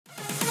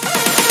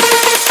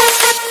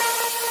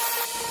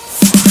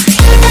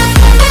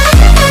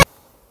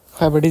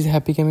Hi buddies,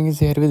 Happy Gaming is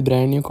here with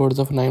brand new codes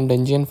of Nime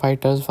Dungeon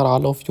Fighters for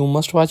all of you.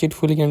 Must watch it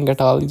fully and get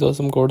all these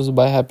awesome codes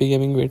by Happy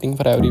Gaming waiting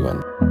for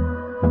everyone.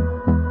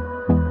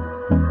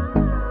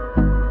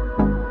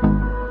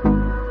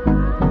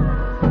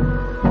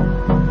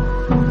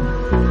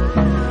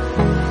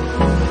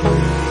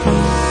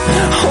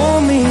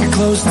 Hold me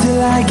close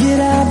till I get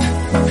up.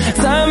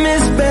 Time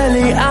is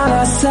barely on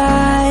our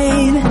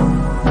side.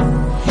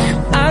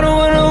 I don't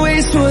wanna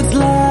waste what's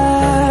left.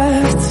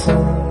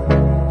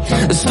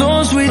 The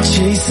storms we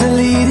chase are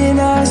leading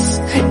us,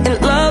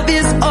 and love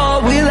is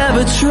all we'll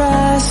ever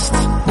trust.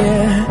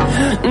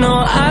 Yeah, no,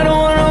 I don't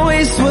wanna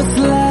waste what's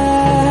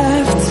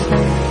left.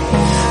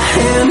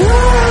 And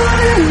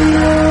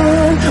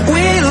on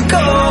we'll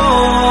go,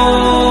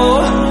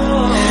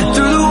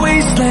 through the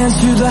wastelands,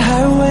 through the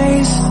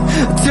highways,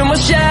 till my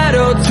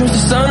shadow turns to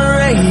sun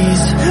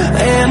rays.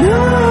 And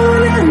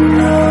on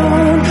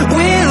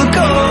we'll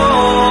go,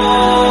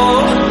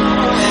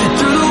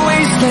 through the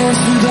wastelands,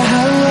 through the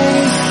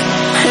highways,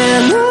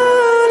 and on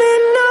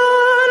we'll go.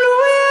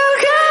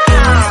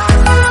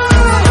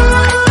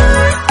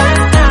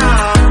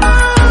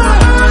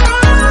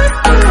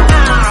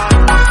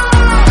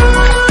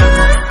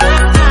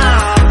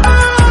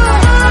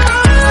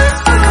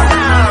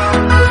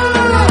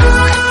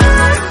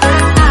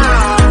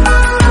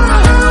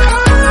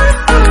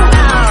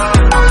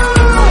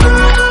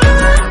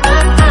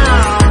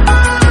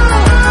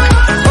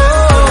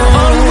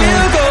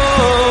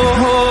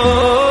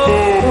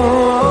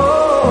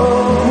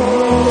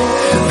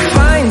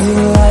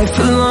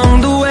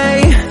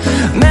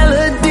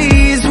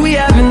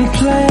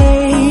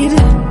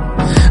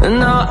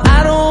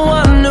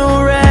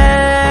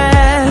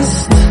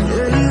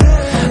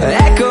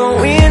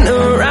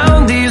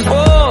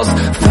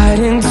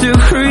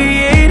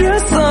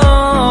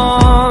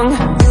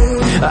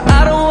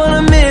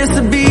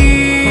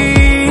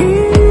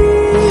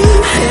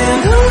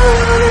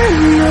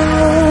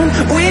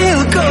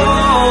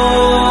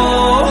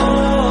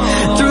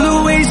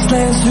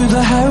 Through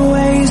the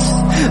highways,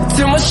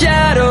 till my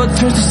shadow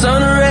turns to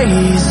sun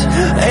rays.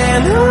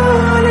 And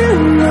on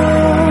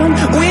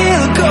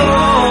we'll go,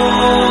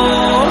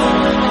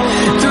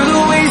 through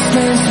the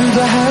wastelands, through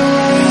the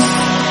highways,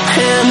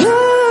 and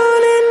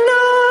on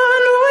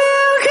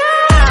we'll go.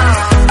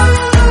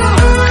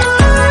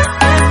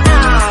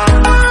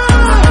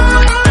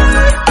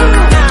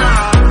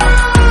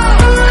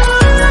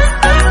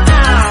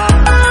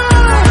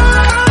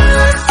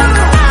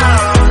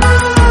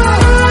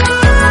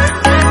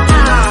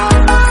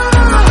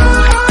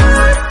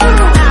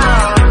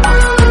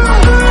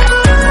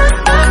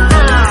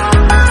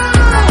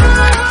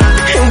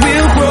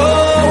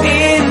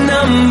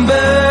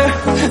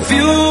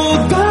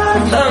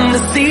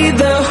 See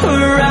the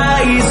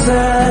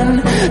horizon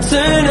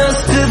turn us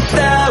to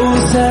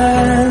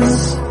thousands,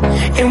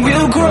 and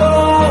we'll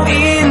grow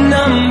in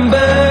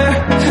number,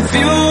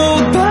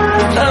 fueled by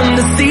them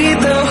to see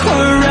the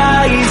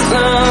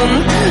horizon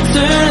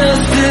turn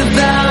us to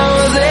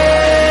thousands.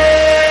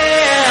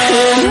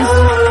 And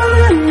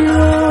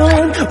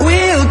on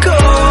we'll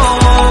go,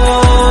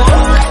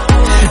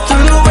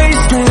 through the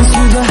wastelands,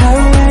 through the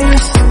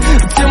highways,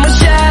 till my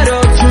shadow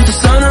turns to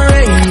sun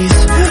rays.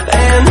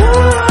 And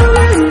on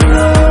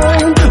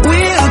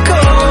we'll go.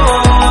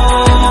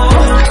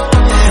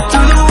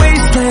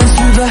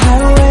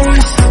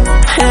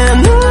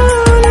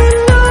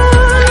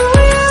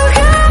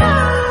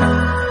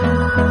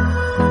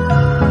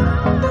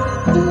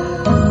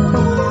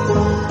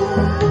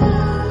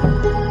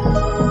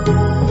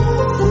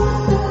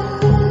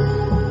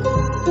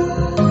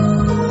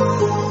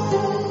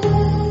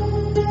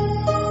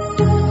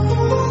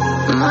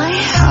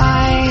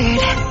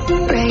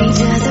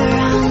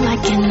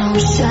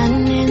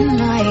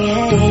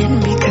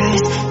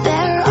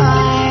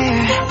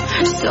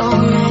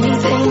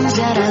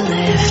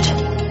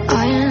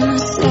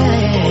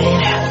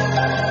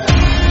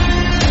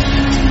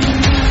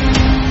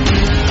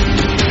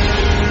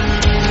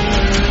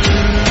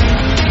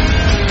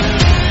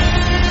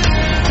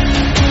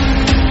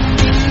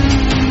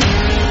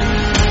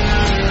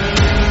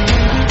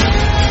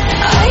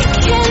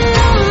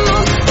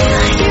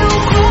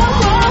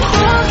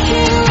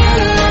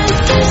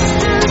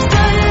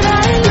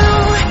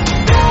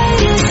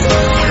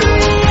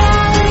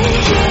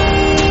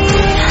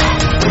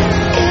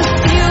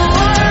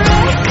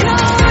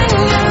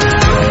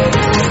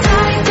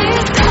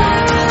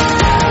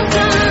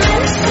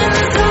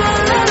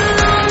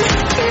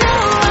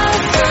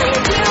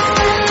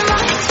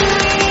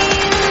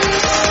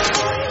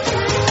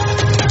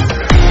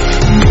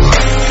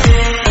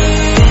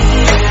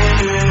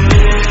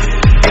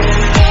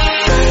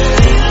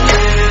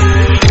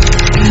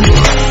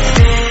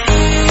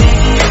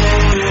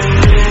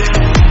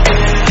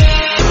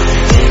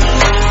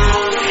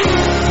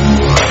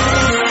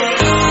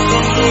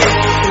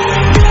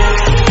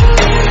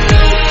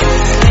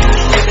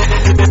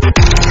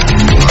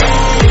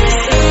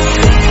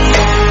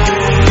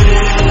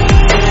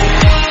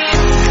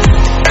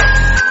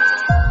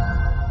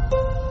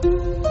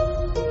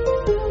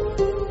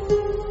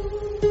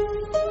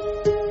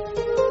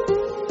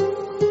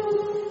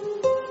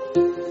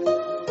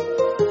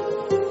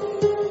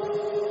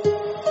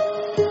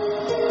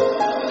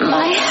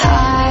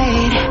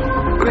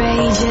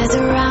 rages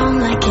around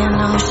like an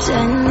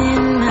ocean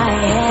in my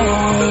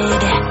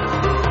head.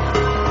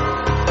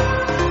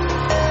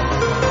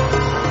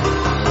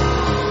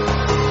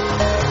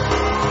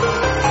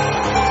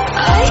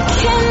 I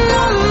can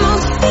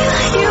almost feel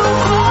you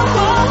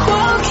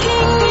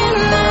walking in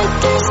the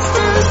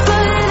distance,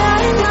 but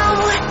I know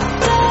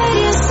that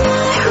it's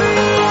not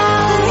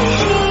reality.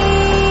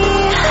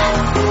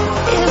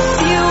 If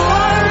you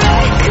are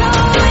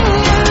echoing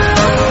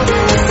around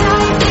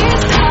inside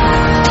these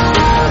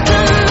parallel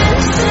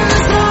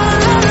dimensions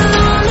all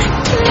alone,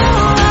 know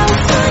I'll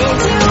find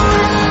you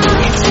in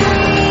my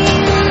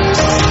dreams.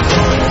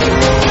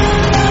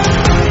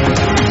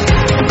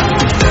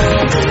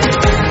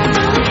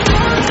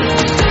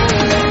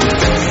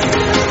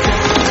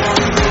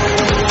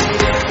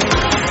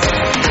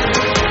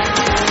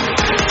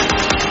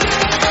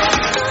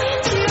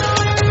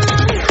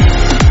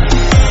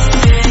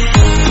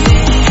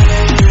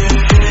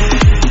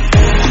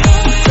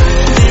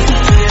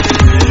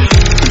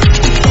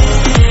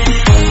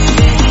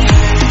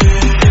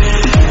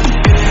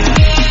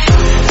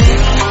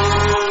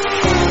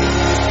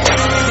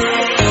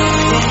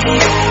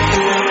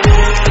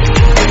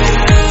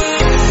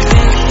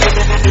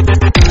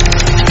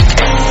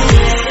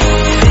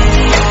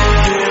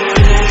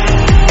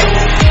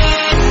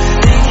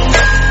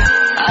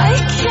 I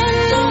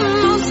can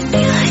almost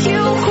feel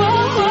you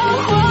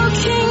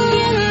walking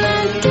in the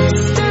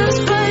distance,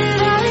 but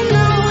I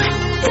know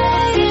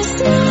that it's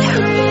not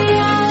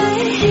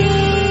reality.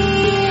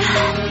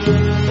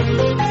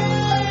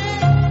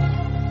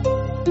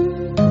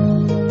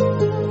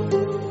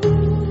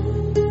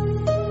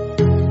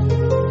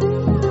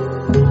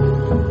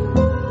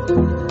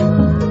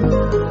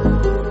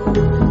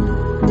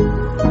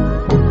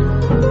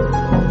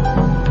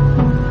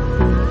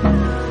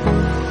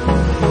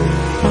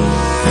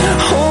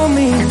 Hold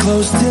me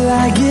close till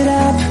I get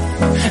up.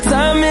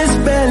 Time is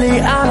barely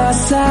on our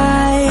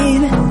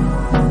side.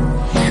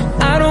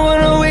 I don't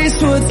wanna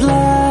waste what's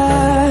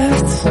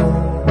left.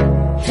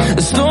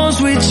 The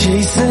storms we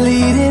chase are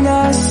leading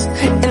us,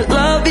 and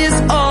love is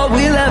all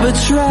we'll ever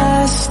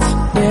trust.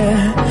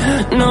 Yeah,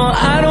 no,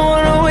 I don't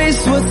wanna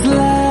waste what's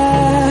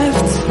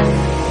left.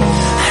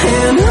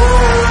 And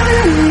on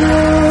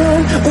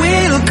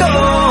we'll go,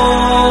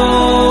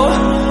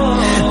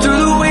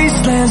 through the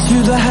wastelands,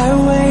 through the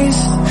highways,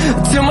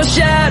 till my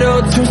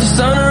shadow turns to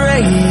sun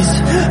rays.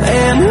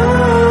 And on